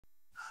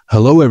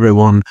Hello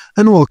everyone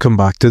and welcome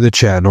back to the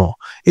channel.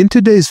 In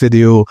today's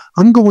video,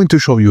 I'm going to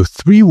show you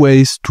 3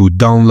 ways to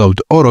download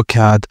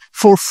AutoCAD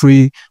for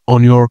free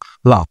on your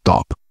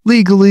laptop,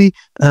 legally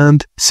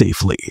and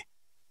safely.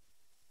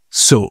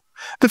 So,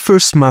 the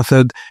first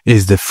method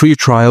is the free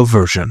trial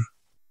version.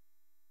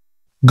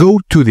 Go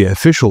to the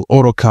official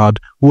AutoCAD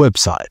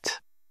website.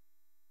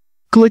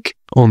 Click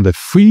on the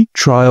free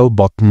trial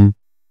button,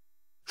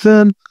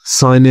 then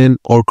sign in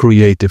or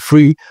create a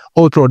free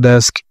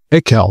Autodesk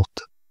account.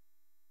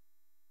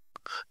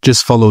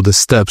 Just follow the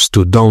steps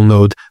to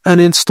download and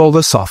install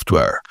the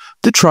software.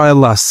 The trial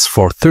lasts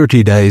for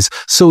 30 days,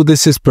 so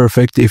this is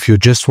perfect if you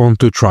just want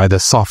to try the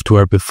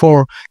software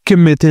before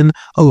committing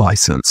a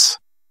license.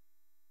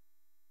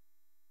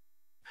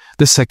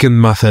 The second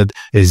method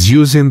is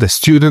using the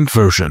student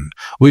version,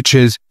 which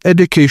is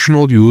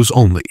educational use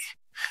only.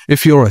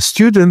 If you're a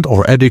student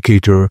or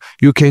educator,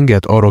 you can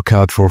get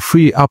AutoCAD for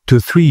free up to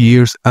 3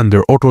 years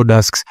under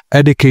Autodesk's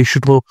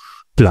educational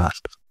plan.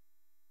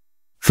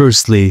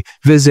 Firstly,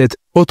 visit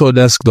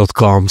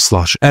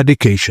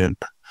autodesk.com/education.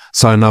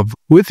 Sign up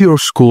with your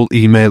school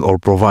email or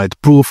provide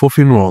proof of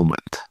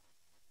enrollment.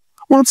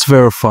 Once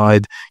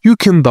verified, you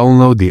can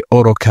download the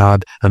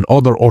AutoCAD and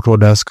other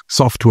Autodesk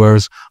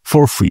softwares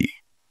for free.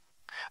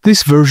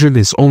 This version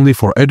is only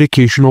for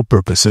educational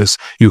purposes.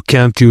 You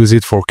can't use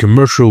it for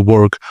commercial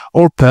work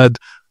or pet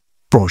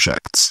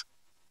projects.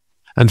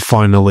 And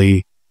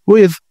finally,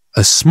 with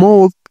a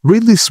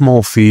really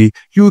small fee,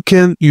 you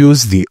can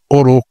use the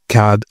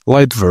AutoCAD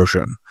Lite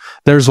version.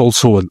 There's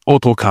also an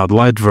AutoCAD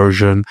Lite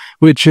version,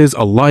 which is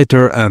a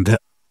lighter and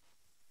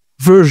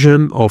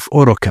version of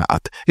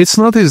AutoCAD. It's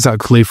not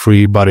exactly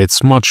free, but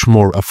it's much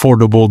more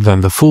affordable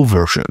than the full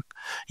version.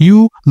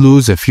 You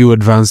lose a few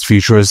advanced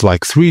features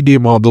like 3D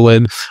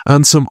modeling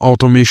and some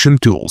automation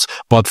tools,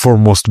 but for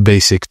most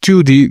basic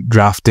 2D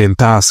drafting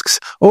tasks,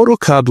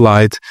 AutoCAD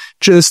Lite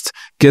just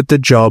get the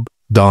job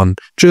done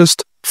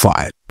just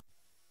fine.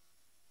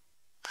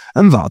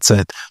 And that's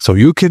it. So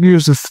you can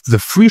use the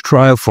free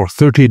trial for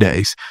 30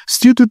 days,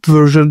 student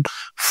version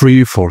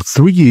free for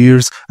 3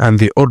 years, and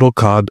the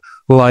AutoCAD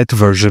Lite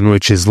version,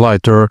 which is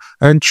lighter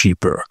and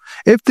cheaper.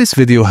 If this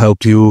video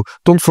helped you,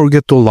 don't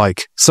forget to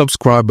like,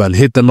 subscribe, and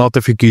hit the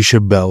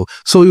notification bell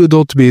so you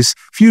don't miss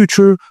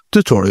future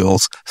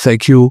tutorials.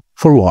 Thank you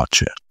for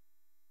watching.